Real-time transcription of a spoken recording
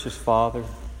Gracious Father,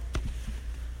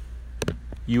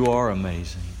 you are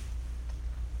amazing.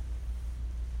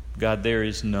 God, there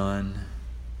is none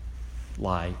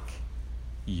like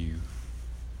you.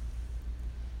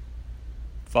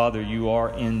 Father, you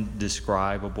are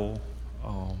indescribable.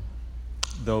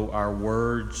 Though our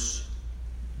words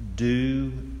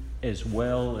do as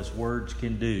well as words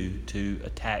can do to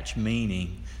attach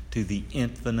meaning to the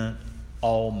infinite,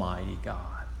 almighty God.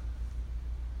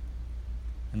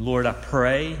 And Lord, I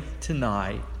pray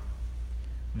tonight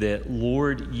that,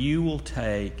 Lord, you will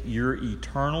take your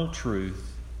eternal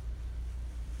truth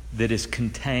that is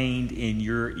contained in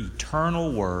your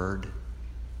eternal word,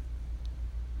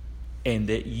 and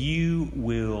that you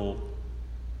will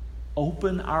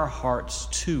open our hearts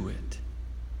to it.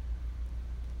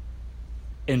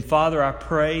 And Father, I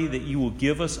pray that you will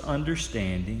give us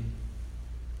understanding,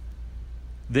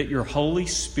 that your Holy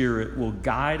Spirit will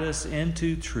guide us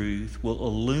into truth, will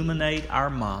illuminate our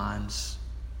minds.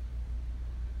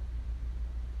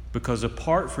 Because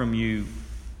apart from you,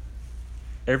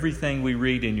 everything we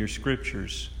read in your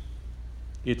scriptures,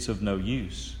 it's of no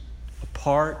use.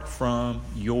 Apart from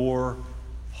your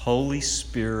Holy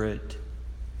Spirit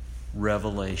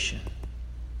revelation.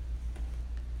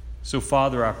 So,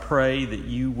 Father, I pray that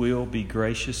you will be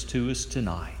gracious to us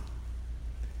tonight.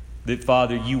 That,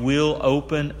 Father, you will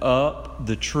open up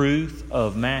the truth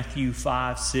of Matthew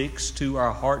 5:6 to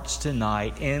our hearts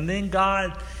tonight. And then,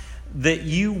 God, that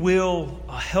you will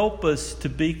help us to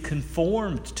be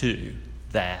conformed to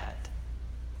that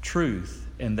truth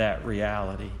and that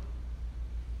reality.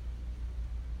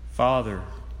 Father,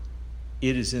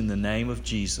 it is in the name of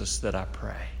Jesus that I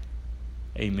pray.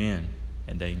 Amen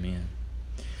and amen.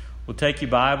 Well, take your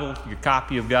Bible, your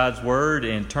copy of God's Word,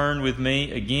 and turn with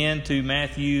me again to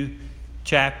Matthew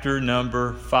chapter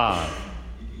number 5.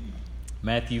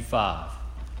 Matthew 5.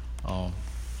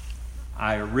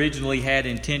 I originally had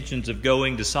intentions of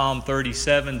going to Psalm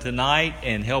 37 tonight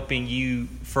and helping you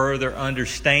further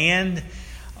understand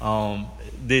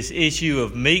this issue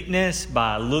of meekness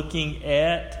by looking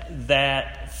at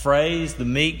that phrase, the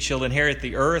meek shall inherit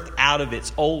the earth, out of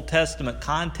its Old Testament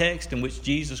context in which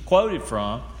Jesus quoted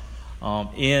from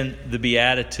in the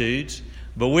Beatitudes.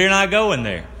 But we're not going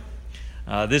there.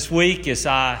 This week, as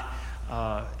I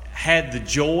had the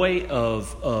joy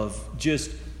of just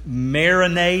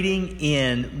marinating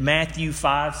in Matthew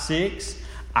 5:6,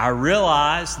 I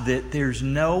realized that there's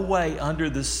no way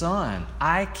under the sun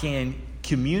I can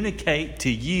communicate to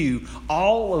you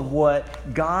all of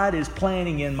what God is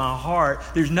planning in my heart.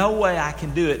 There's no way I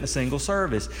can do it in a single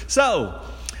service. So,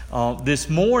 this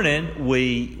morning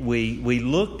we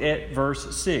looked at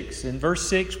verse 6. And verse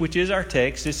 6, which is our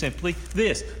text, is simply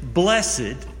this: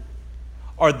 Blessed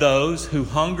are those who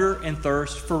hunger and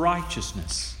thirst for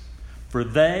righteousness, for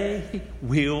they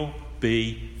will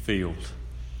be filled.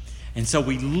 And so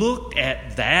we looked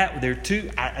at that.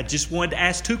 I just wanted to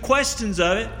ask two questions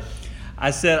of it. I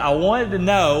said I wanted to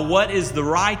know, what is the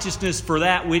righteousness for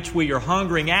that which we are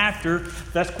hungering after?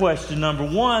 That's question number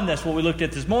one. That's what we looked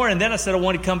at this morning. And then I said I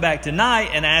want to come back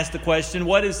tonight and ask the question,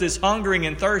 what is this hungering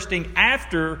and thirsting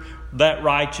after that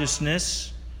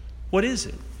righteousness? What is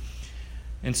it?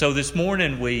 And so this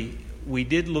morning we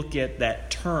did look at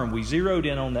that term. We zeroed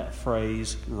in on that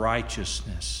phrase,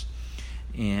 righteousness.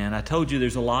 And I told you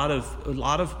there's a lot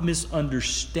of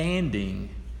misunderstanding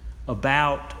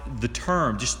about the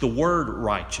term, just the word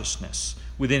righteousness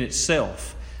within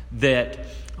itself, that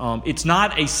it's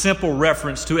not a simple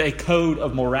reference to a code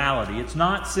of morality. It's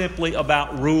not simply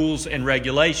about rules and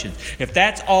regulations. If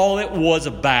that's all it was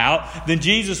about, then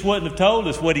Jesus wouldn't have told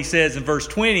us what he says in verse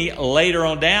 20 later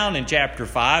on down in chapter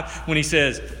 5 when he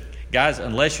says, guys,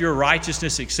 unless your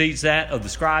righteousness exceeds that of the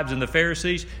scribes and the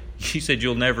Pharisees, he said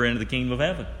you'll never enter the kingdom of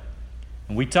heaven.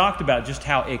 And we talked about just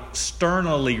how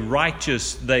externally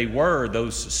righteous they were,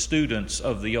 those students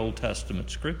of the Old Testament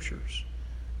Scriptures.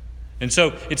 And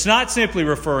so it's not simply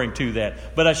referring to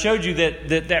that, but I showed you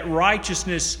that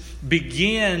righteousness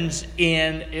begins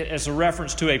as a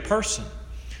reference to a person.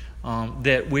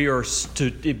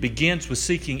 It begins with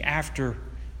seeking after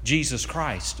Jesus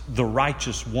Christ, the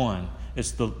righteous one,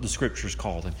 as the Scriptures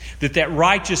call him. That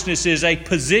righteousness is a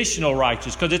positional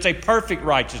righteousness, because it's a perfect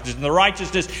righteousness, and the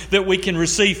righteousness that we can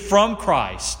receive from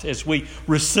Christ as we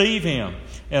receive him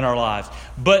in our lives.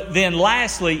 But then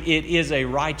lastly, it is a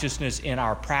righteousness in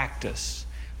our practice,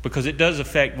 because it does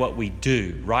affect what we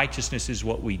do. Righteousness is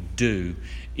what we do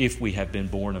if we have been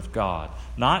born of God.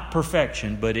 Not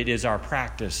perfection, but it is our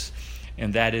practice,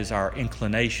 and that is our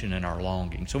inclination and our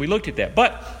longing. So we looked at that.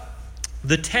 But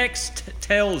the text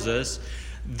tells us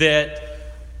that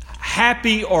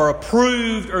happy or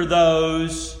approved are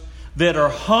those that are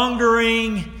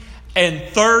hungering and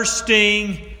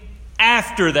thirsting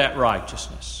after that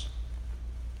righteousness.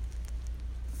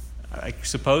 I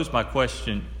suppose my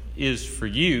question is for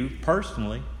you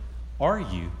personally, are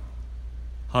you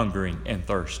hungering and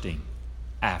thirsting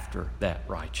after that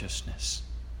righteousness?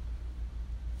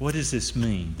 What does this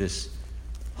mean, this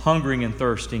hungering and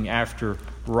thirsting after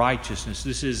righteousness?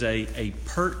 This is a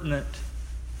pertinent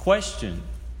question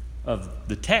of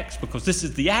the text because this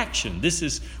is the action. This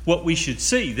is what we should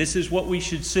see. This is what we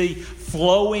should see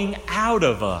flowing out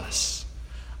of us.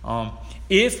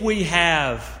 If we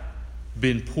have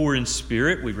been poor in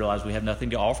spirit, we realize we have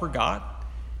nothing to offer God.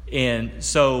 And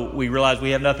so we realize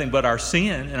we have nothing but our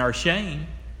sin and our shame.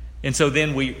 And so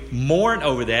then we mourn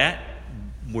over that.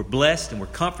 We're blessed and we're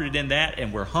comforted in that,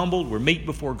 and we're humbled. We're meek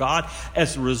before God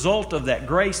as a result of that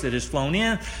grace that has flown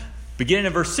in. Beginning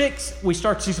in verse 6, we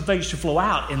start to see some things to flow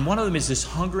out, and one of them is this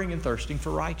hungering and thirsting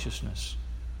for righteousness.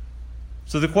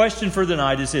 So the question for the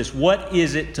night is this: what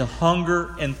is it to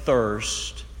hunger and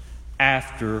thirst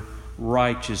after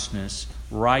righteousness?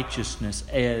 Righteousness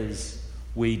as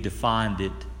we defined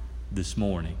it this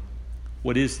morning.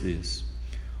 What is this?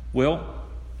 Well,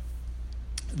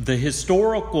 the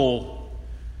historical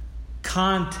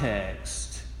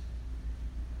context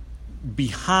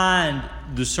behind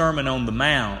the Sermon on the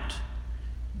Mount,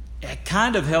 it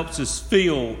kind of helps us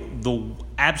feel the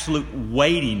absolute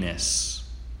weightiness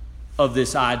of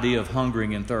this idea of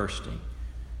hungering and thirsting.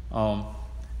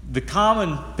 The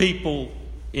common people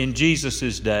in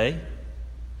Jesus' day,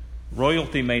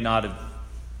 royalty may not have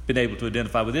been able to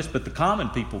identify with this, but the common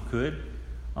people could.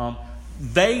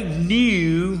 They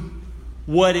knew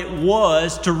what it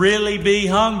was to really be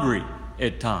hungry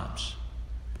at times.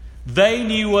 They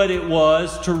knew what it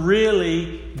was to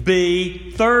really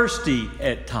be thirsty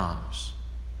at times.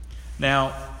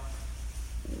 Now,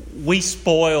 we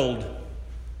spoiled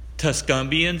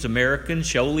Tuscumbians, Americans,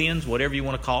 Shoalians, whatever you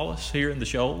want to call us here in the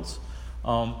Shoals.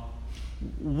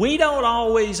 We don't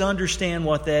always understand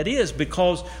what that is,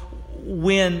 because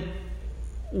when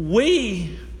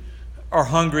we are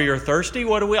hungry or thirsty,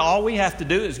 all we have to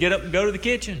do is get up and go to the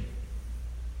kitchen.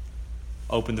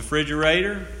 Open the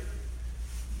refrigerator,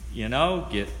 get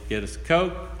us a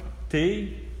Coke,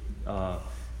 tea, go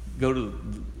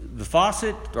to the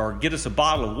faucet or get us a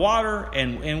bottle of water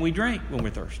and we drink when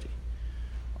we're thirsty.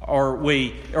 Or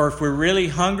if we're really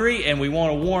hungry and we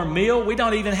want a warm meal, we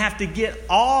don't even have to get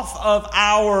off of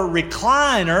our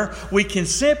recliner. We can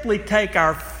simply take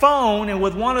our phone and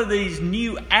with one of these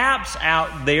new apps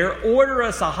out there, order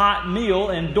us a hot meal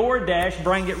and DoorDash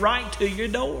bring it right to your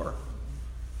door.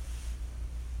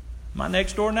 My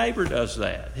next door neighbor does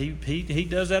that. He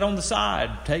does that on the side.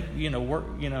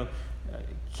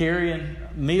 Carrying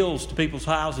meals to people's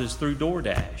houses through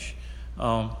DoorDash.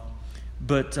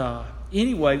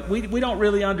 Anyway, we don't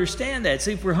really understand that.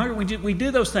 See, if we're hungry, we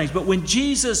do those things. But when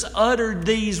Jesus uttered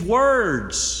these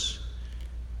words,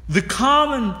 the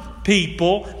common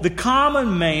people, the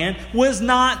common man, was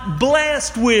not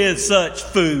blessed with such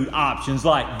food options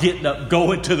like getting up,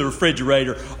 going to the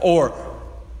refrigerator, or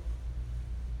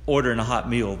ordering a hot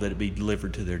meal that would be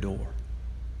delivered to their door.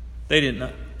 They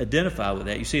didn't identify with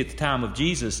that. You see, at the time of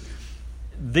Jesus,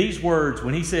 these words,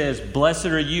 when he says, "Blessed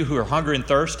are you who are hungry and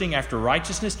thirsting after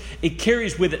righteousness," it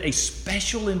carries with it a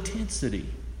special intensity.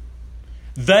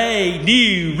 They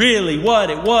knew really what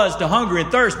it was to hunger and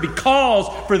thirst, because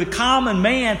for the common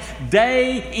man,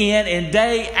 day in and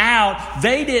day out,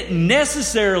 they didn't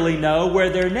necessarily know where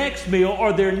their next meal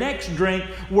or their next drink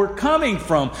were coming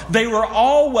from. They were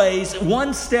always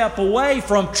one step away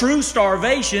from true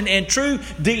starvation and true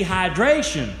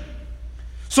dehydration.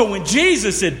 So when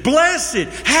Jesus said, "Blessed,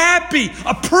 happy,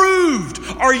 approved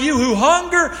are you who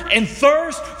hunger and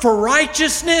thirst for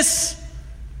righteousness,"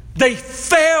 they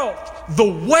felt the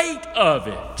weight of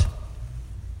it.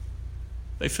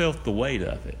 They felt the weight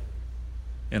of it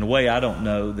in a way I don't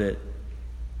know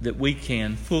that we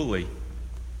can fully.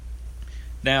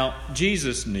 Now,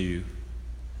 Jesus knew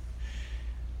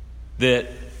that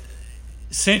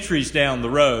centuries down the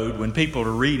road, when people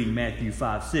are reading Matthew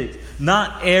 5:6,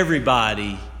 not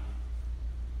everybody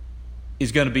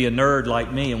is going to be a nerd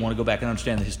like me and want to go back and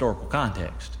understand the historical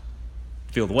context,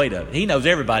 feel the weight of it. He knows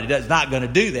everybody is not going to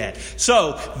do that.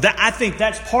 So I think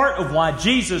that's part of why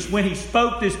Jesus, when he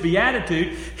spoke this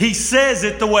beatitude, he says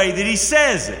it the way that he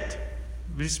says it.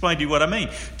 Let me explain to you what I mean.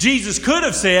 Jesus could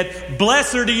have said,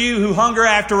 "Blessed are you who hunger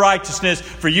after righteousness,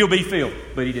 for you'll be filled."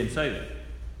 But he didn't say that.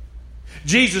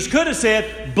 Jesus could have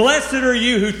said, "Blessed are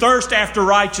you who thirst after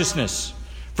righteousness,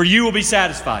 for you will be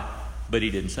satisfied." But he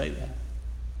didn't say that.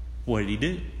 What did he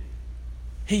do?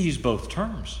 He used both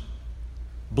terms.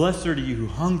 Blessed are you who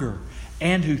hunger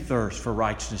and who thirst for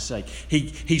righteousness' sake.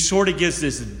 He sort of gives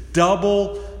this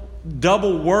double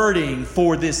wording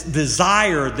for this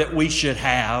desire that we should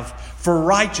have for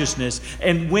righteousness.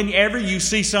 And whenever you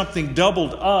see something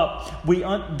doubled up,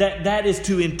 that is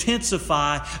to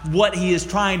intensify what he is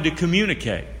trying to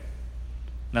communicate.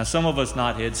 Now, some of us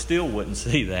knotheads still wouldn't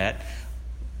see that,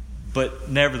 but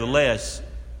nevertheless,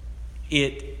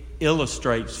 it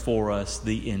illustrates for us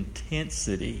the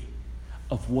intensity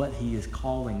of what he is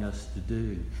calling us to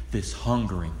do, this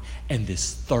hungering and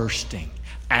this thirsting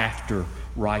after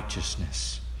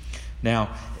righteousness. Now,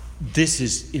 this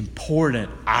is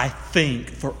important, I think,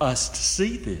 for us to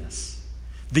see this,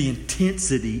 the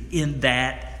intensity in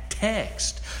that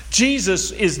text.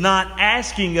 Jesus is not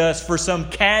asking us for some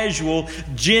casual,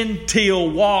 genteel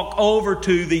walk over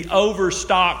to the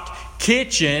overstocked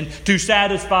kitchen to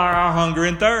satisfy our hunger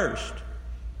and thirst.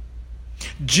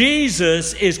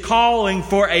 Jesus is calling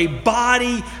for a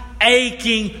body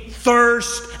aching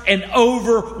thirst and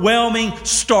overwhelming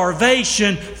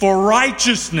starvation for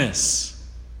righteousness,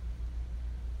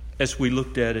 as we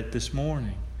looked at it this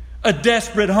morning. A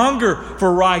desperate hunger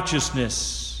for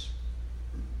righteousness.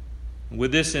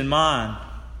 With this in mind,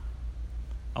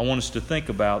 I want us to think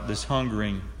about this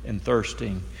hungering and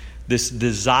thirsting, this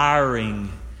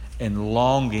desiring and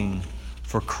longing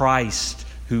for Christ,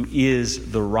 who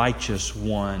is the righteous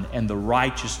one, and the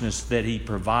righteousness that he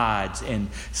provides, and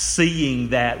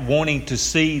seeing that, wanting to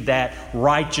see that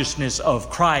righteousness of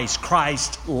Christ,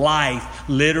 Christ's life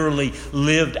literally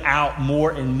lived out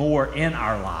more and more in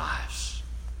our lives.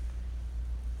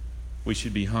 We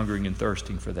should be hungering and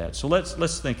thirsting for that. So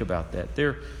let's think about that.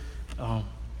 The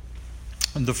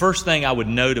first thing I would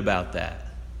note about that,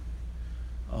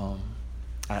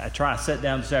 I sat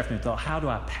down this afternoon and thought, how do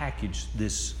I package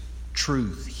this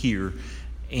truth here?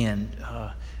 And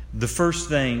the first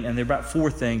thing, and there are about four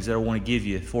things that I want to give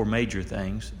you, four major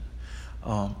things.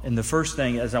 And the first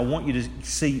thing is I want you to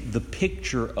see the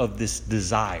picture of this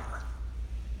desire.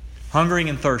 Hungering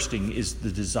and thirsting is the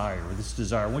desire, this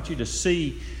desire. I want you to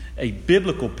see a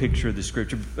biblical picture of the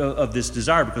Scripture, of this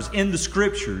desire, because in the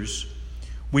Scriptures,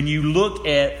 when you look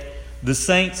at the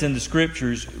saints in the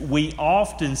Scriptures, we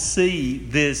often see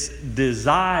this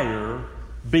desire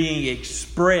being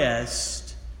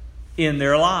expressed in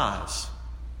their lives.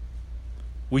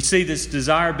 We see this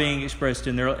desire being expressed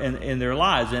in their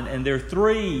lives. And there are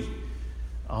three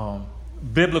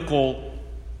biblical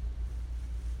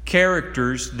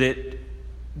characters that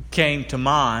came to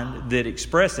mind that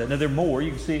express that. Now, there are more.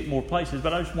 You can see it in more places,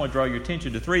 but I just want to draw your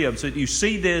attention to three of them so that you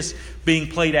see this being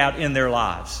played out in their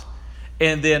lives.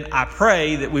 And then I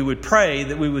pray that we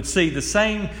would see the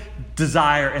same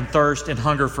desire and thirst and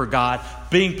hunger for God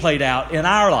being played out in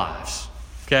our lives.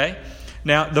 Okay?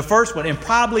 Now, the first one, and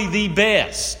probably the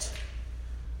best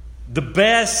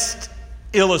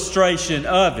illustration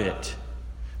of it,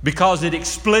 because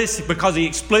he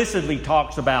explicitly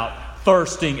talks about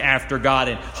thirsting after God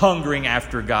and hungering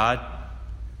after God,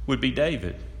 would be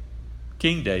David,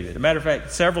 King David. As a matter of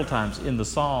fact, several times in the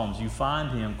Psalms you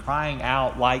find him crying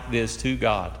out like this to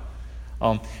God.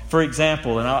 For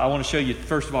example, and I want to show you,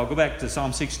 first of all, go back to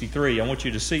Psalm 63. I want you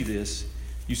to see this.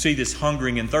 You see this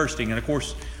hungering and thirsting. And of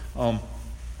course,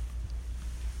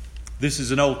 this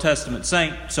is an Old Testament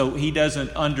saint, so he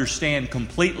doesn't understand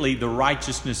completely the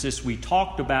righteousness as we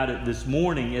talked about it this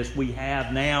morning, as we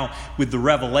have now with the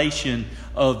revelation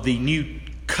of the new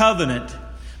covenant.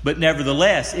 But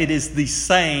nevertheless, it is the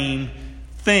same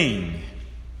thing.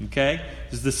 Okay?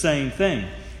 It's the same thing.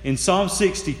 In Psalm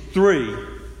 63,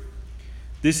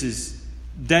 this is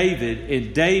David,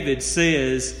 and David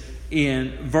says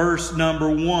in verse number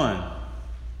 1,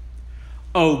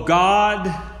 "O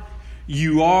God,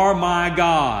 you are my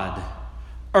God.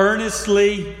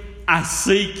 Earnestly I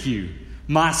seek you.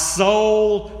 My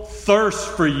soul thirsts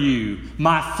for you.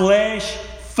 My flesh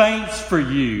faints for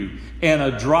you in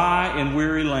a dry and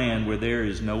weary land where there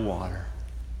is no water."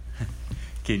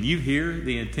 Can you hear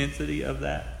the intensity of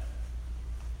that?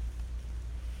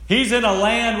 He's in a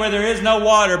land where there is no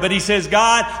water, but he says,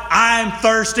 God, I'm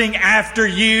thirsting after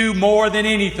you more than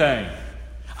anything.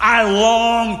 I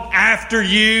long after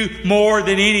you more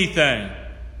than anything.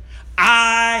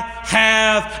 I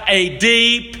have a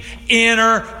deep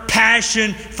inner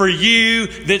passion for you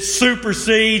that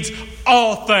supersedes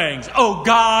all things. Oh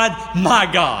God,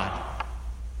 my God.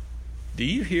 Do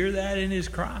you hear that in his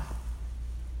cry?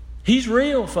 He's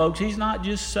real, folks. He's not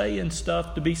just saying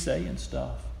stuff to be saying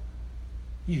stuff.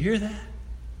 You hear that?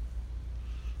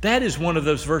 That is one of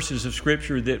those verses of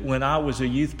Scripture that when I was a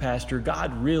youth pastor,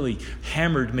 God really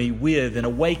hammered me with and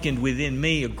awakened within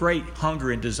me a great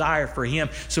hunger and desire for Him.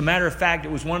 So matter of fact,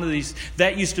 it was one of these,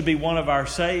 that used to be one of our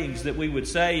sayings that we would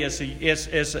say as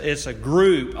a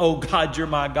group. Oh God, you're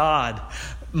my God.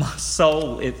 My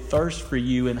soul, it thirsts for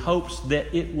you, in hopes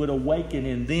that it would awaken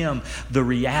in them the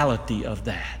reality of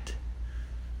that.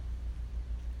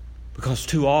 Because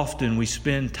too often we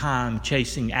spend time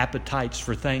chasing appetites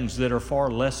for things that are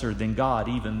far lesser than God,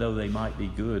 even though they might be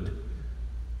good.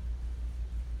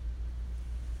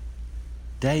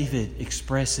 David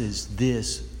expresses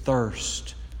this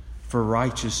thirst for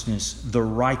righteousness, the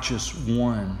righteous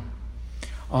one.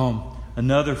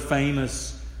 Another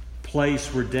famous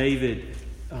place where David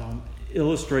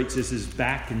illustrates this is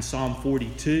back in Psalm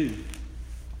 42.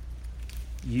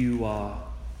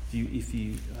 If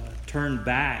you turn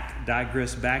back,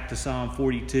 digress back to Psalm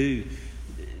 42,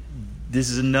 this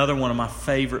is another one of my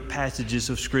favorite passages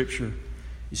of Scripture.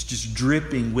 It's just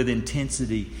dripping with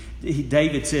intensity.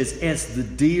 David says, as a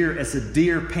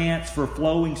deer pants for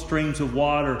flowing streams of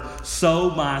water,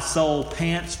 so my soul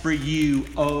pants for you,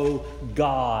 O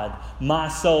God. My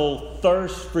soul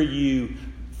thirsts for you,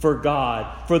 for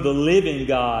God, for the living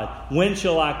God. When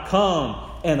shall I come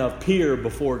and appear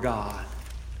before God?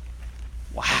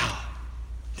 Wow.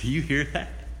 Do you hear that?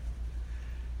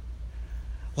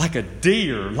 Like a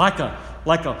deer, like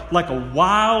a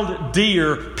wild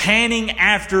deer panting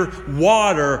after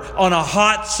water on a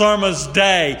hot summer's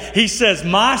day. He says,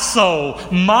 my soul,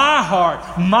 my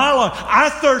heart, my lung, I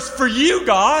thirst for you,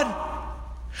 God.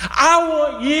 I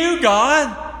want you,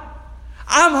 God.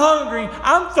 I'm hungry,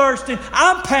 I'm thirsting,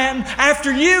 I'm panting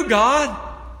after you, God.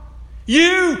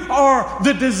 You are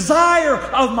the desire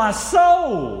of my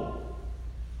soul.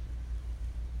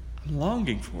 I'm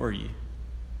longing for you.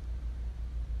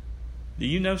 Do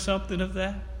you know something of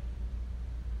that?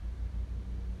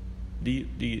 Do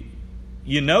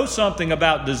you know something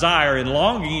about desire and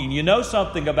longing, and you know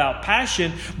something about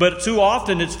passion, but too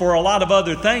often it's for a lot of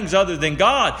other things other than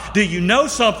God. Do you know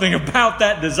something about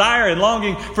that desire and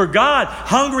longing for God,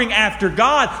 hungering after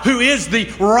God, who is the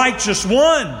righteous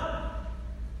one?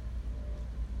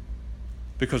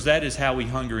 Because that is how we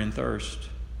hunger and thirst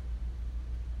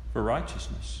for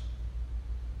righteousness.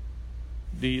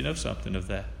 Do you know something of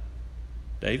that?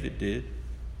 David did.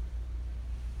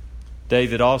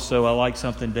 David also, I like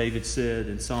something David said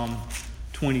in Psalm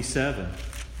 27.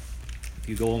 If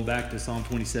you go on back to Psalm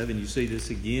 27, you see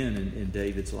this again in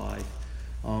David's life.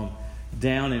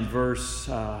 Down in verse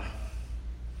 4,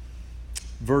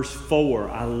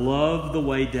 I love the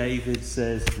way David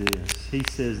says this. He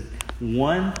says,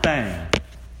 one thing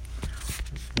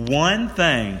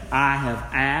I have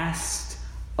asked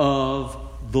of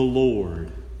the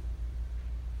Lord,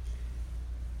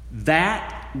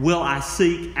 that will I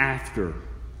seek after.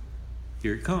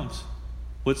 Here it comes.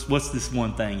 What's this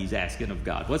one thing he's asking of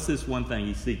God? What's this one thing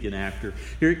he's seeking after?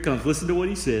 Here it comes. Listen to what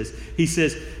he says. He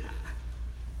says,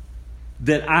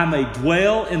 that I may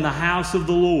dwell in the house of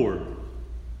the Lord.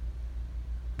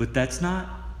 But that's not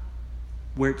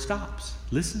where it stops.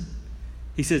 Listen.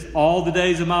 He says, all the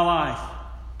days of my life.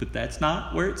 But that's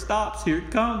not where it stops. Here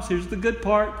it comes. Here's the good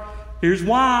part. Here's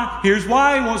why. Here's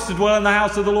why he wants to dwell in the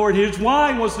house of the Lord. Here's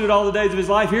why he wants to do it all the days of his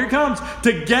life. Here it comes.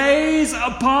 To gaze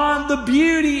upon the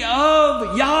beauty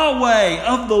of Yahweh,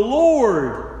 of the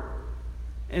Lord,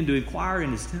 and to inquire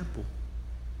in his temple.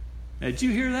 Now, did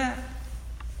you hear that?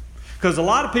 Because a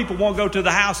lot of people won't go to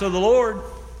the house of the Lord.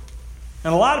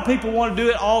 And a lot of people want to do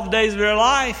it all the days of their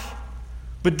life.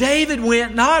 But David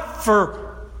went not for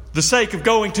the sake of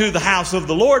going to the house of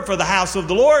the Lord, for the house of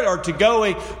the Lord, or to go,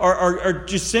 or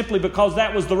just simply because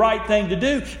that was the right thing to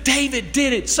do. David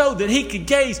did it so that he could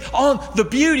gaze on the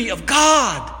beauty of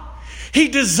God. He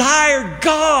desired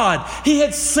God. He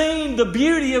had seen the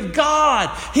beauty of God.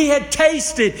 He had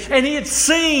tasted and he had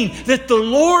seen that the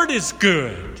Lord is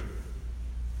good.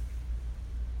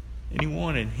 And he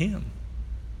wanted him.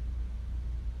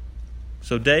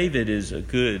 So David is a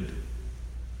good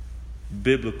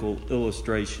biblical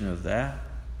illustration of that.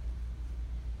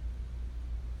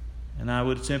 And I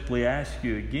would simply ask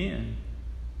you again,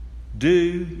 do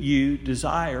you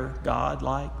desire God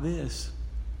like this?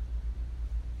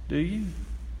 Do you?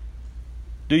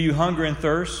 Do you hunger and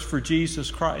thirst for Jesus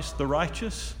Christ the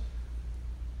righteous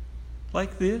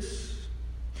like this?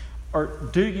 Or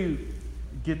do you,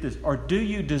 get this, or do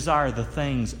you desire the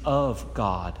things of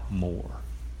God more?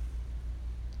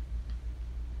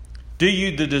 Do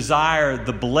you desire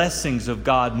the blessings of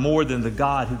God more than the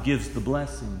God who gives the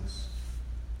blessings?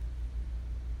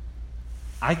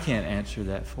 I can't answer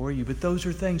that for you, but those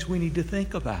are things we need to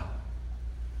think about.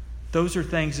 those are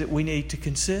things that we need to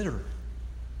consider.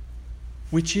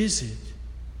 Which is it?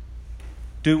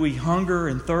 Do we hunger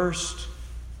and thirst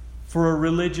for a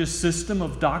religious system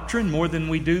of doctrine more than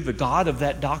we do the God of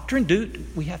that doctrine?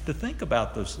 We have to think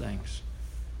about those things.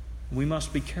 We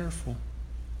must be careful.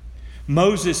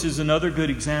 Moses is another good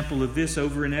example of this.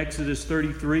 Over in Exodus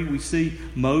 33, we see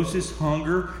Moses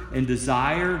hunger and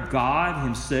desire God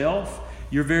Himself.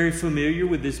 You're very familiar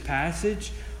with this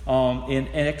passage. In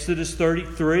Exodus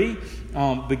 33,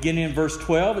 beginning in verse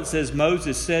 12, it says,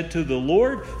 Moses said to the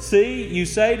Lord, "See, you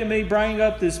say to me, bring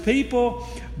up this people,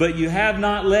 but you have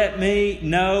not let me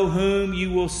know whom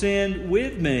you will send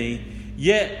with me.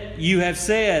 Yet you have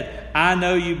said, I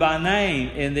know you by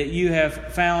name, and that you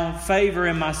have found favor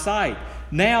in my sight.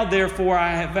 Now, therefore,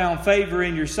 I have found favor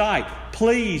in your sight.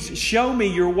 Please show me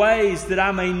your ways that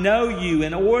I may know you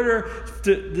in order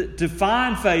to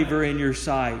find favor in your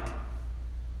sight."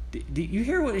 Do you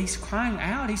hear what he's crying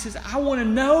out? He says, I want to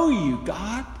know you,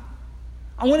 God.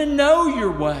 I want to know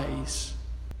your ways.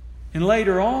 And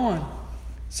later on,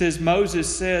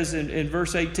 Moses says in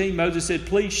verse 18, Moses said,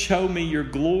 "Please show me your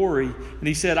glory." And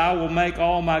he said, "I will make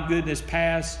all my goodness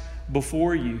pass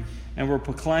before you, and will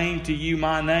proclaim to you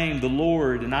my name, the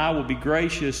Lord. And I will be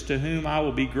gracious to whom I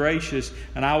will be gracious,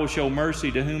 and I will show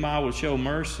mercy to whom I will show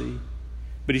mercy."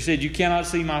 But he said, "You cannot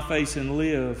see my face and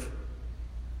live."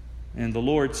 And the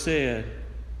Lord said,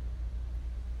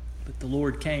 but the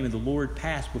Lord came and the Lord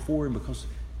passed before him, because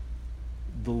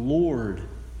the Lord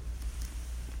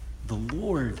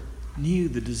knew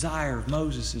the desire of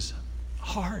Moses'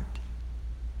 heart.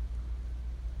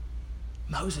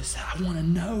 Moses said, I want to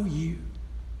know you.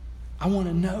 I want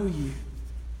to know you.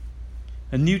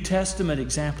 A New Testament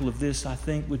example of this, I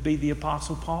think, would be the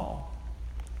Apostle Paul.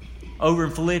 Over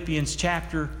in Philippians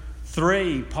chapter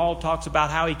 3, Paul talks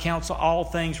about how he counts all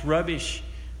things rubbish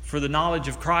for the knowledge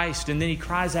of Christ. And then he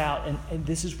cries out, and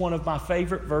this is one of my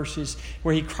favorite verses,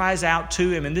 where he cries out to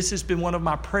him. And this has been one of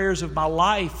my prayers of my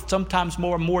life, sometimes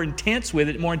more intense with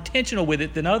it, more intentional with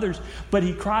it than others. But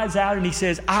he cries out and he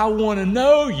says, I want to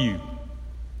know you.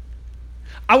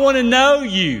 I want to know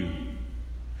you.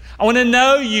 I want to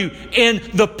know you in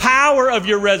the power of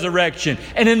your resurrection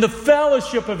and in the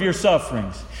fellowship of your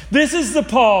sufferings. This is the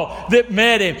Paul that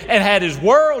met him and had his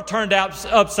world turned out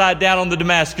upside down on the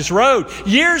Damascus Road.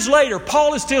 Years later,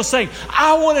 Paul is still saying,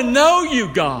 I want to know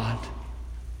you, God.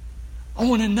 I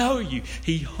want to know you.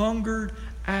 He hungered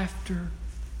after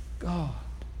God.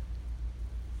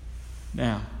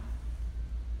 Now,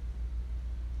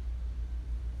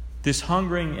 this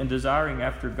hungering and desiring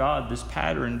after God, this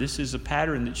is a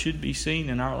pattern that should be seen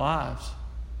in our lives.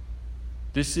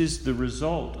 This is the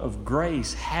result of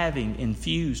grace having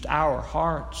infused our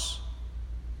hearts.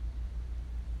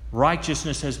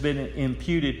 Righteousness has been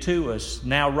imputed to us.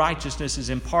 Now righteousness is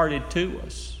imparted to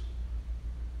us.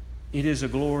 It is a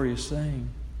glorious thing.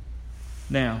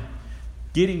 Now,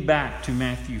 getting back to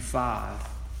Matthew 5.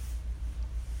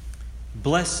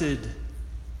 Blessed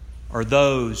are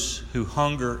those who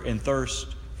hunger and thirst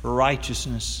for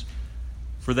righteousness,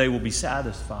 for they will be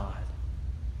satisfied.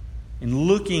 In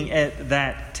looking at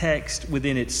that text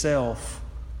within itself,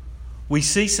 we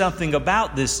see something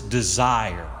about this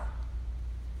desire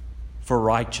for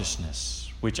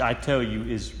righteousness, which I tell you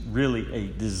is really a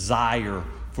desire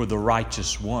for the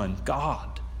righteous one,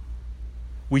 God.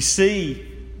 We see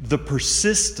the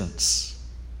persistence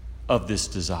of this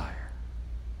desire.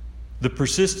 The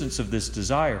persistence of this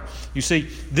desire. You see,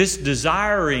 this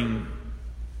desiring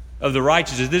of the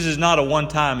righteousness, this is not a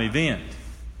one-time event.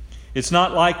 It's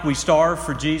not like we starve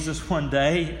for Jesus one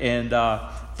day and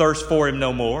thirst for Him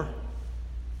no more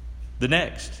the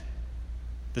next.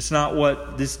 That's not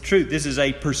what this truth. This is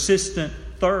a persistent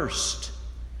thirst.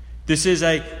 This is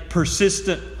a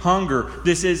persistent hunger.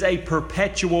 This is a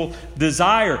perpetual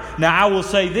desire. Now, I will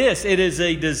say this. It is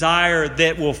a desire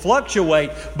that will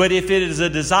fluctuate, but if it is a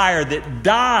desire that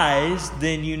dies,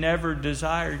 then you never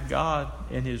desired God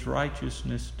and His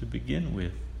righteousness to begin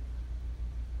with.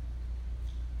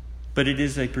 But it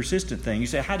is a persistent thing. You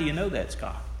say, how do you know that,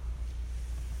 Scott?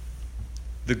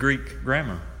 The Greek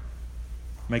grammar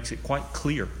makes it quite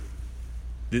clear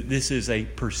that this is a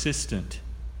persistent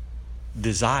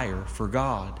desire for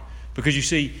God. Because you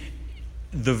see,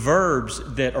 the verbs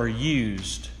that are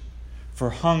used for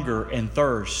hunger and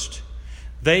thirst,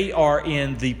 they are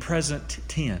in the present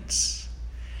tense.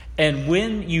 And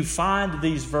when you find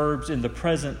these verbs in the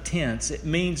present tense, it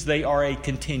means they are a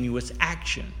continuous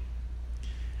action.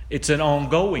 It's an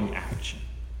ongoing action.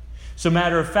 So,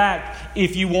 matter of fact,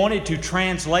 if you wanted to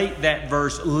translate that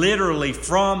verse literally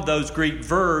from those Greek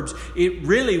verbs, it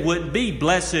really wouldn't be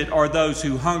blessed are those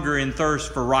who hunger and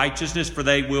thirst for righteousness, for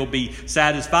they will be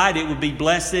satisfied. It would be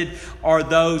blessed are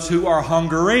those who are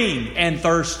hungering and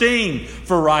thirsting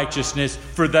for righteousness,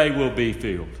 for they will be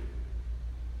filled.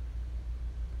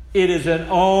 It is an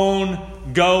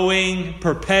ongoing,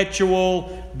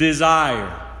 perpetual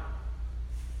desire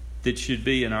that should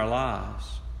be in our lives.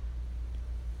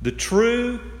 The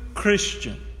true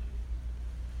Christian,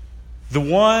 the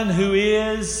one who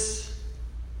is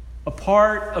a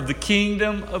part of the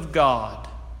kingdom of God.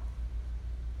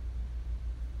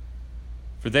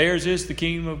 For theirs is the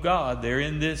kingdom of God. They're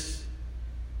in this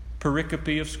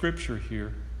pericope of Scripture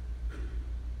here.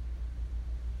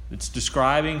 It's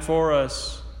describing for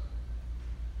us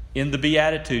in the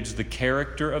Beatitudes the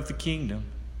character of the kingdom.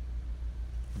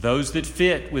 Those that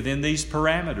fit within these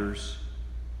parameters,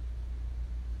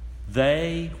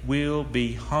 they will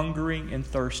be hungering and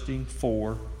thirsting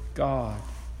for God.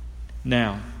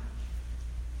 Now,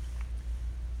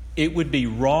 it would be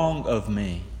wrong of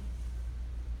me,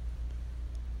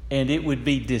 and it would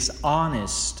be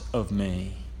dishonest of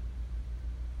me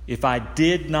if I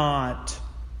did not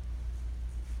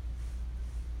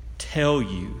tell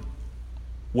you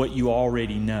what you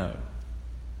already know.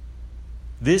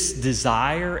 This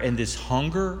desire and this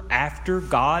hunger after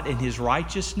God and His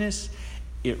righteousness,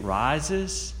 it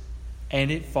rises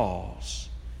and it falls.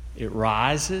 It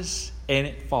rises and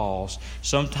it falls.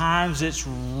 Sometimes it's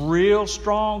real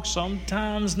strong,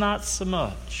 sometimes not so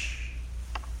much.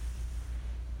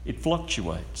 It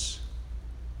fluctuates.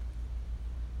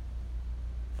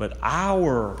 But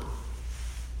our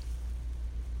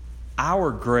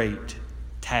great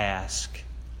task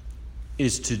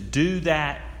is to do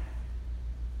that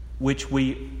which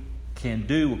we can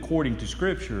do according to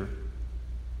Scripture,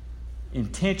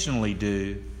 intentionally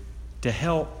do, to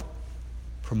help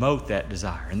promote that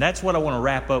desire. And that's what I want to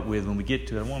wrap up with when we get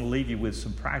to it. I want to leave you with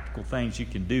some practical things you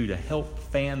can do to help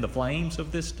fan the flames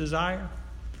of this desire,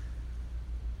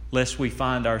 lest we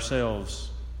find ourselves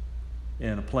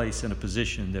in a place, in a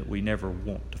position that we never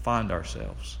want to find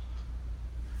ourselves.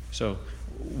 So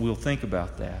we'll think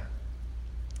about that.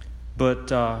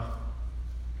 But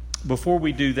before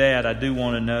we do that, I do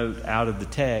want to note out of the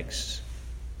text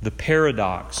the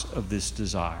paradox of this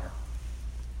desire.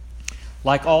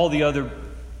 Like all the other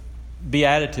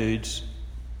Beatitudes,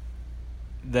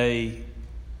 they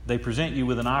present you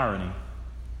with an irony,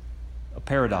 a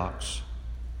paradox.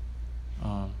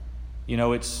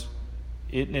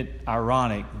 Isn't it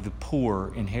ironic the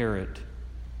poor inherit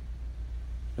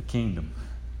a kingdom?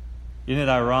 Isn't it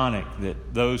ironic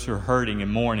that those who are hurting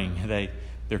and mourning,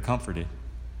 they're comforted?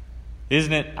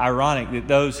 Isn't it ironic that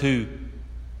those who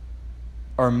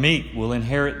are meek will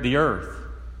inherit the earth?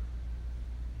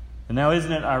 And now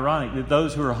isn't it ironic that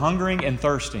those who are hungering and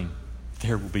thirsting,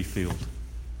 there will be filled?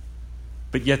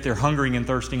 But yet they're hungering and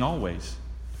thirsting always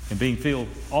and being filled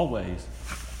always.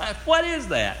 What is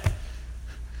that?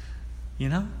 You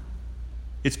know?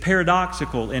 It's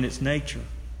paradoxical in its nature.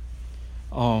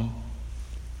 Let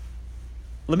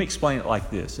me explain it like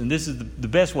this. And this is the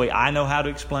best way I know how to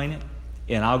explain it.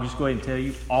 And I'll just go ahead and tell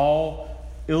you, all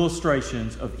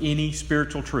illustrations of any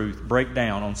spiritual truth break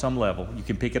down on some level. You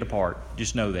can pick it apart.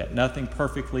 Just know that. Nothing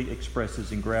perfectly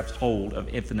expresses and grabs hold of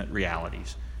infinite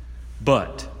realities.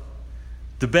 But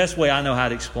the best way I know how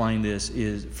to explain this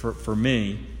is, for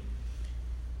me,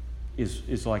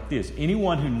 is like this.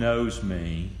 Anyone who knows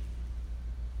me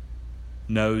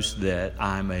knows that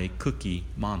I'm a cookie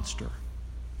monster.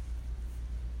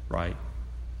 Right?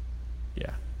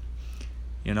 Yeah.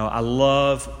 You know, I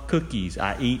love cookies.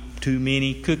 I eat too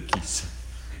many cookies.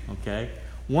 Okay?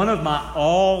 One of my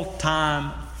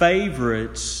all-time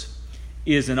favorites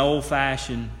is an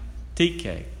old-fashioned tea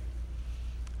cake.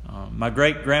 My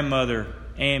great-grandmother,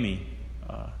 Amy,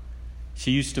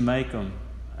 she used to make them,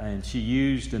 and she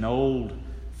used an old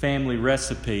family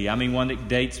recipe. I mean, one that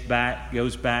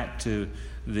goes back to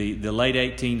the late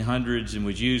 1800s and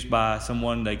was used by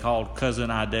someone they called Cousin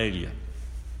Idalia.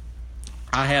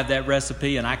 I have that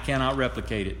recipe and I cannot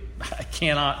replicate it. I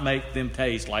cannot make them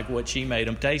taste like what she made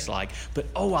them taste like. But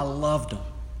I loved them.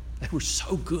 They were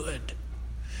so good.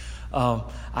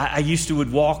 I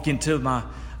would walk into my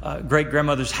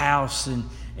great-grandmother's house and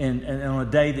on a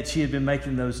day that she had been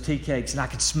making those tea cakes, and I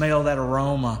could smell that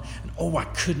aroma. And I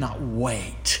could not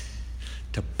wait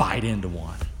to bite into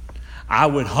one. I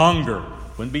would hunger.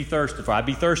 Wouldn't be thirsty for it. I'd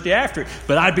be thirsty after it,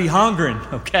 but I'd be hungering,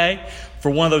 okay,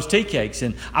 for one of those tea cakes.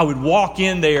 And I would walk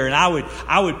in there and I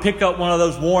would pick up one of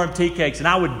those warm tea cakes and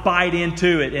I would bite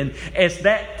into it. And as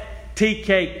that tea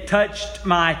cake touched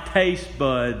my taste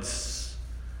buds.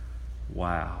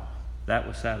 Wow, that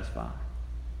was satisfying.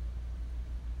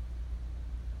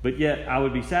 But yet I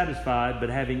would be satisfied, but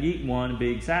having eaten one and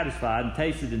being satisfied and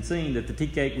tasted and seen that the tea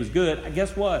cake was good,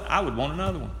 guess what? I would want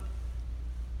another one.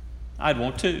 I'd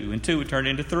want 2, and 2 would turn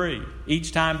into 3.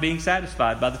 Each time being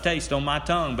satisfied by the taste on my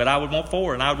tongue. But I would want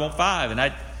 4, and I would want 5,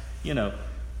 and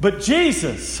But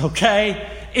Jesus,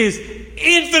 is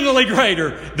infinitely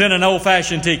greater than an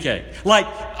old-fashioned tea cake. Like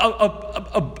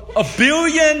a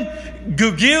billion,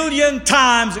 gagillion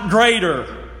times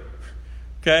greater,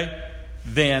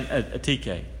 than a tea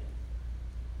cake.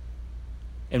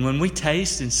 And when we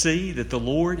taste and see that the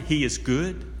Lord, He is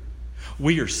good,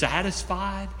 we are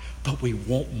satisfied, but we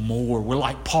want more. We're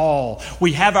like Paul.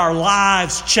 We have our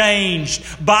lives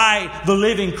changed by the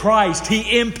living Christ.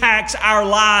 He impacts our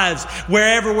lives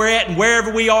wherever we're at and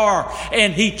wherever we are.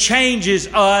 And He changes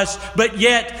us, but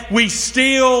yet we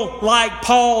still, like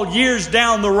Paul years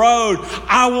down the road,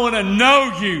 I want to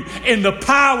know You in the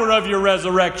power of Your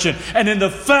resurrection and in the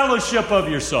fellowship of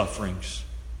Your sufferings.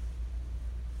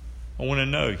 I want to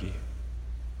know You.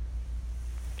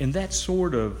 And that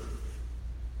sort of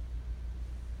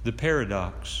the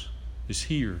paradox is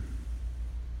here.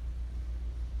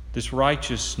 This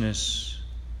righteousness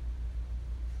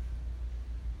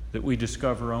that we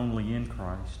discover only in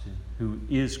Christ, who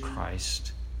is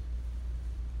Christ.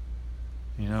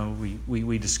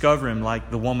 We discover Him like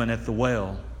the woman at the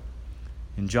well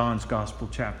in John's Gospel,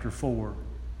 chapter 4.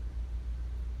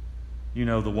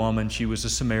 The woman, she was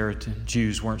a Samaritan.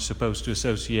 Jews weren't supposed to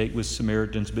associate with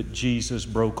Samaritans, but Jesus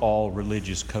broke all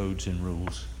religious codes and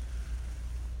rules.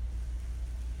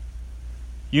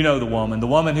 The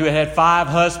woman who had 5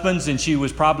 husbands and she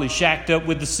was probably shacked up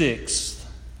with the 6th.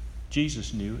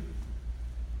 Jesus knew it.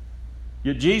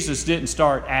 Yet Jesus didn't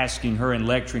start asking her and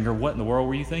lecturing her, what in the world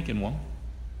were you thinking, woman?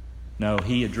 No,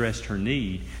 He addressed her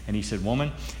need and He said,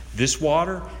 woman, this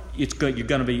water, it's good. You're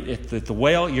going to be at the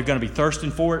well, you're going to be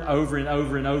thirsting for it over and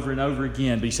over and over and over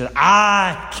again. But He said,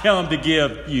 I come to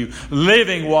give you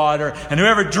living water, and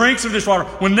whoever drinks of this water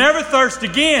will never thirst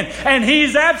again. And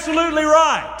He's absolutely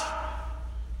right.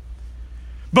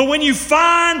 But when you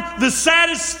find the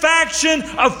satisfaction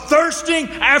of thirsting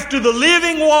after the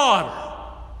living water,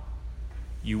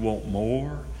 you want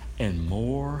more and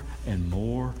more and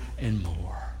more and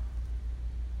more.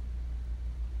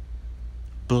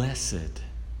 Blessed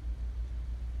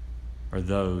are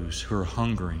those who are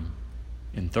hungering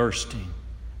and thirsting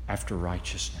after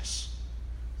righteousness,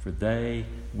 for they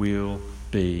will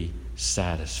be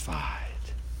satisfied.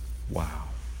 Wow.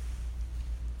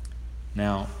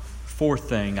 Now, fourth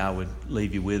thing I would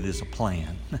leave you with is a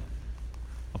plan.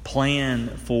 A plan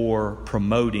for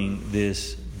promoting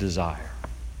this desire.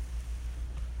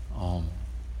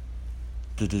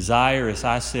 The desire, as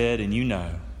I said, and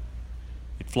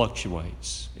it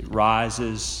fluctuates. It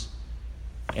rises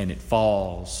and it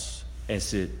falls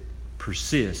as it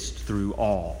persists through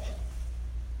all.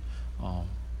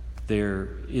 There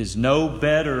is no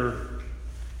better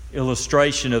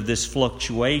illustration of this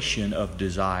fluctuation of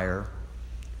desire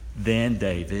than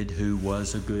David, who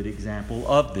was a good example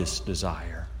of this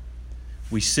desire.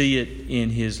 We see it in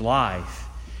his life.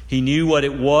 He knew what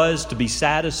it was to be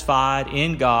satisfied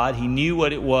in God. He knew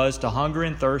what it was to hunger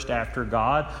and thirst after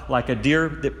God, like a deer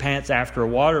that pants after a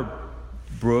water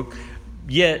brook.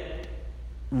 Yet,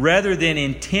 rather than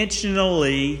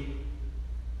intentionally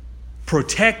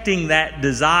protecting that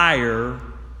desire,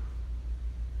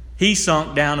 he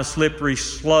sunk down a slippery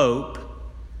slope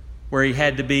where he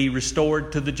had to be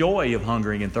restored to the joy of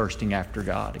hungering and thirsting after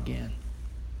God again.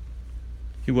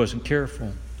 He wasn't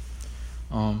careful.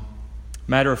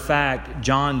 Matter of fact,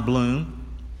 John Bloom,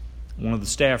 one of the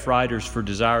staff writers for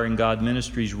Desiring God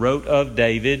Ministries, wrote of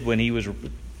David when he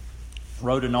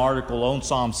wrote an article on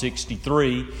Psalm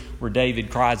 63 where David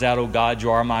cries out, "O God,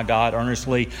 You are my God.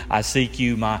 Earnestly I seek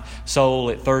You. My soul,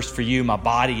 it thirsts for You. My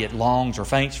body, it longs or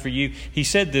faints for You." He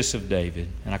said this of David,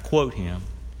 and I quote him.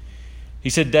 He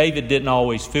said, David didn't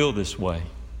always feel this way.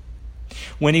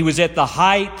 When he was at the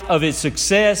height of his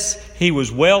success, he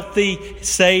was wealthy,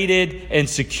 sated, and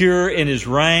secure in his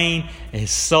reign. His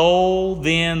soul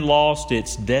then lost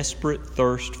its desperate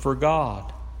thirst for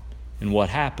God. And what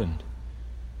happened?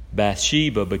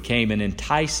 Bathsheba became an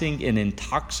enticing and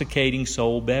intoxicating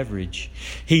soul beverage.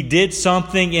 He did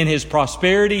something in his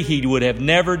prosperity he would have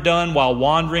never done while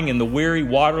wandering in the weary,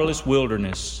 waterless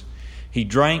wilderness. He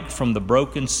drank from the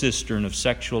broken cistern of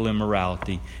sexual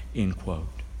immorality, end quote.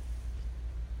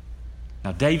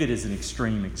 Now, David is an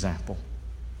extreme example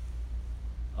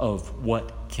of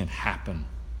what can happen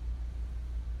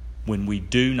when we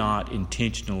do not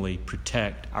intentionally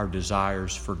protect our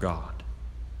desires for God.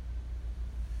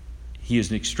 He is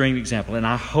an extreme example. And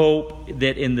I hope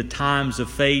that in the times of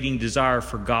fading desire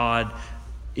for God,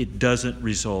 it doesn't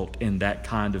result in that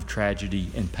kind of tragedy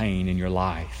and pain in your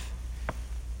life.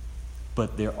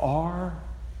 But there are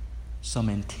some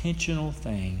intentional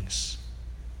things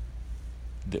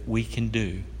that we can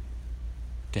do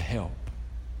to help.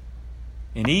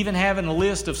 And even having a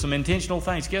list of some intentional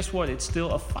things, guess what? It's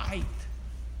still a fight.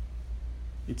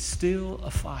 It's still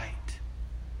a fight.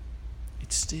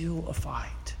 It's still a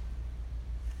fight.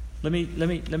 Let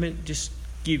me just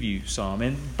give you some.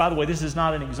 And by the way, this is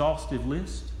not an exhaustive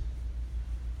list.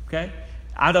 Okay?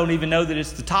 I don't even know that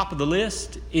it's the top of the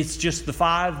list. It's just the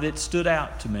 5 that stood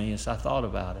out to me as I thought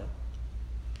about it.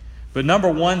 But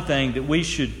number one thing that we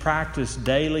should practice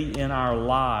daily in our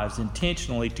lives,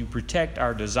 intentionally to protect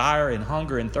our desire and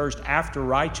hunger and thirst after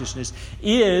righteousness,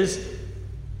 is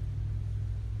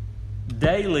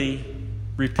daily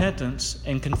repentance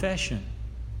and confession.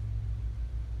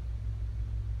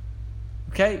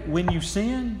 Okay, when you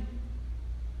sin,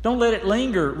 don't let it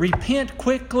linger. Repent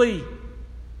quickly.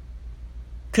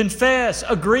 Confess,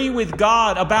 agree with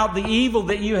God about the evil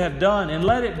that you have done, and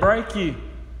let it break you.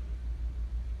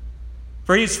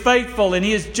 For He is faithful and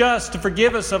He is just to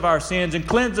forgive us of our sins and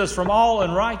cleanse us from all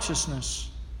unrighteousness.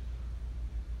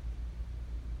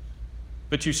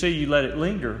 But you see, you let it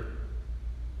linger,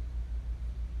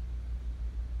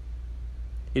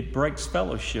 it breaks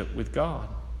fellowship with God.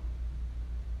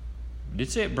 I did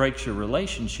say it breaks your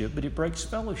relationship, but it breaks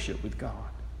fellowship with God.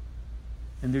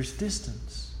 And there's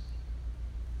distance.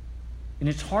 And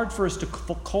it's hard for us to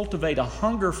cultivate a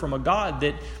hunger from a God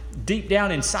that deep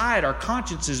down inside our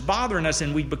conscience is bothering us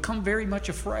and we become very much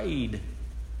afraid.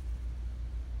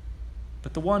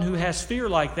 But the one who has fear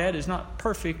like that is not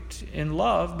perfect in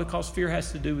love, because fear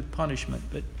has to do with punishment.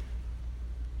 But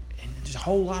there's a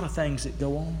whole lot of things that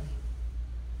go on.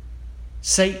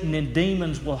 Satan and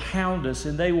demons will hound us,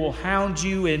 and they will hound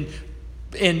you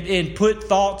and put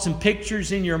thoughts and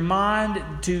pictures in your mind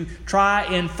to try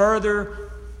and further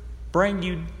bring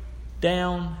you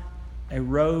down a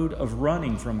road of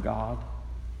running from God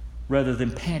rather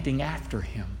than panting after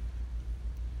Him.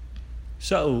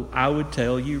 So I would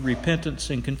tell you, repentance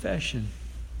and confession.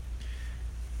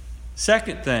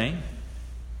 Second thing,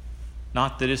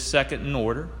 not that it's second in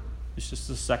order, it's just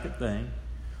the second thing.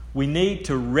 We need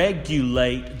to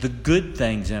regulate the good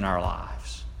things in our lives.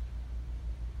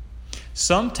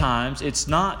 Sometimes it's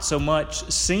not so much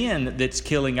sin that's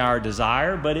killing our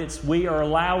desire, but it's we are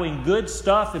allowing good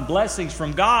stuff and blessings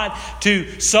from God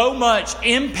to so much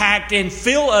impact and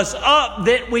fill us up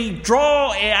that we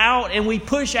draw out and we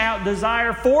push out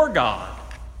desire for God.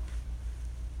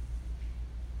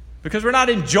 Because we're not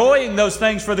enjoying those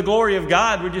things for the glory of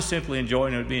God, we're just simply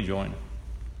enjoying it to be enjoying it.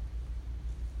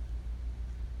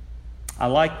 I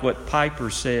like what Piper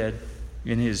said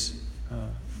in his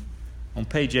on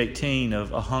page 18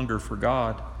 of A Hunger for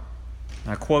God.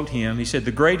 I quote him. He said,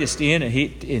 in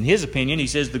his opinion, he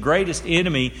says, the greatest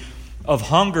enemy of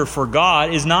hunger for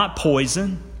God is not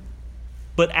poison,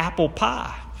 but apple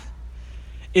pie.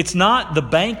 It's not the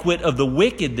banquet of the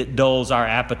wicked that dulls our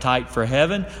appetite for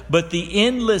heaven, but the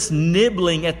endless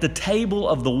nibbling at the table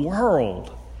of the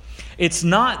world. It's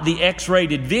not the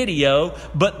X-rated video,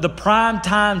 but the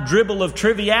primetime dribble of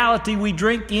triviality we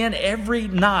drink in every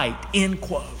night. End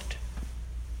quote.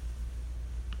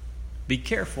 Be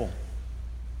careful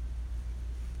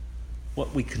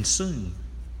what we consume,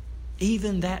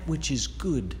 even that which is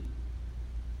good,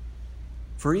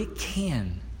 for it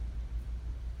can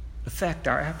affect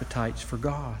our appetites for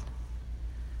God.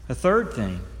 The third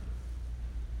thing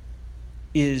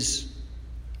is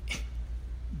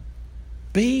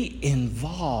be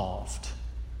involved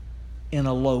in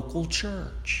a local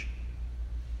church.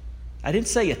 I didn't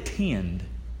say attend,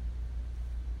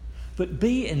 but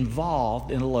be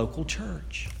involved in a local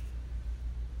church.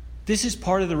 This is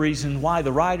part of the reason why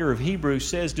the writer of Hebrews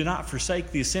says, do not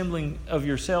forsake the assembling of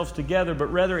yourselves together,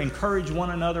 but rather encourage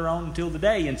one another on until the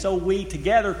day. And so we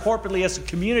together, corporately as a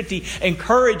community,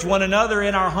 encourage one another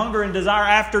in our hunger and desire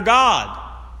after God,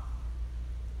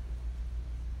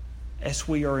 as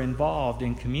we are involved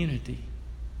in community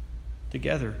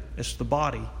together as the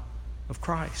body of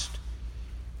Christ.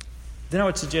 Then I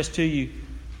would suggest to you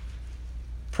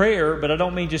prayer, but I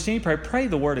don't mean just any prayer. Pray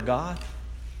the Word of God.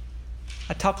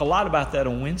 I talk a lot about that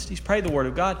on Wednesdays. Pray the Word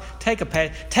of God. Take a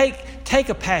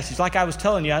passage. Like I was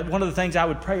telling you, one of the things I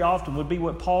would pray often would be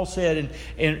what Paul said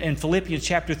in Philippians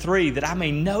chapter 3, that I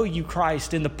may know you,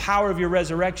 Christ, in the power of your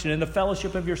resurrection, in the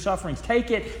fellowship of your sufferings. Take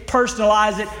it,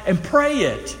 personalize it, and pray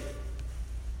it.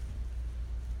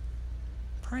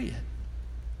 Pray it.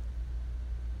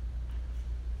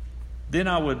 Then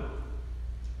I would,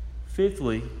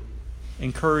 fifthly,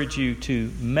 encourage you to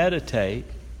meditate.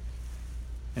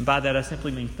 And by that I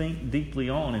simply mean think deeply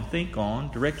on and think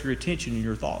on. Direct your attention and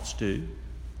your thoughts to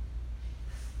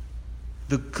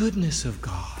the goodness of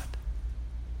God.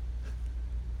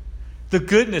 The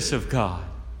goodness of God.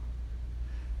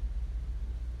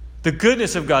 The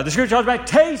goodness of God. The Scripture talks about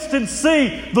taste and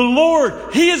see the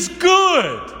Lord. He is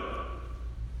good.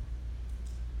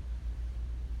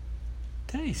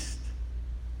 Taste.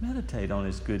 Meditate on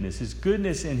His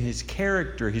goodness in His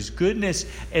character, His goodness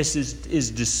as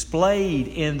is displayed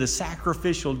in the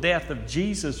sacrificial death of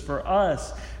Jesus for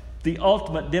us, the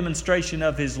ultimate demonstration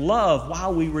of His love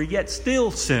while we were yet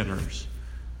still sinners.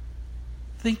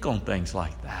 Think on things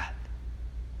like that.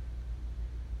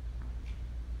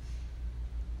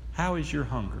 How is your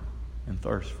hunger and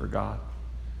thirst for God?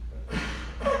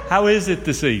 How is it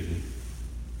this evening?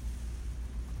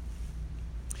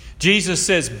 Jesus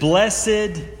says,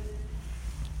 blessed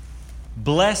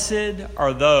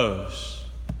are those,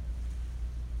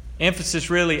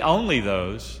 emphasis really only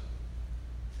those,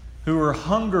 who are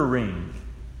hungering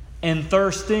and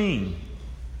thirsting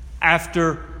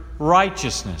after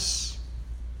righteousness.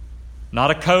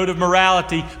 Not a code of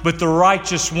morality, but the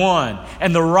righteous one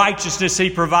and the righteousness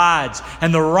He provides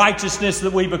and the righteousness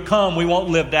that we become, we want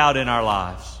lived out in our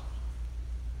lives.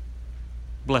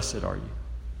 Blessed are you.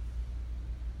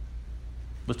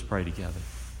 Let's pray together.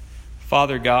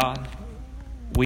 Father God,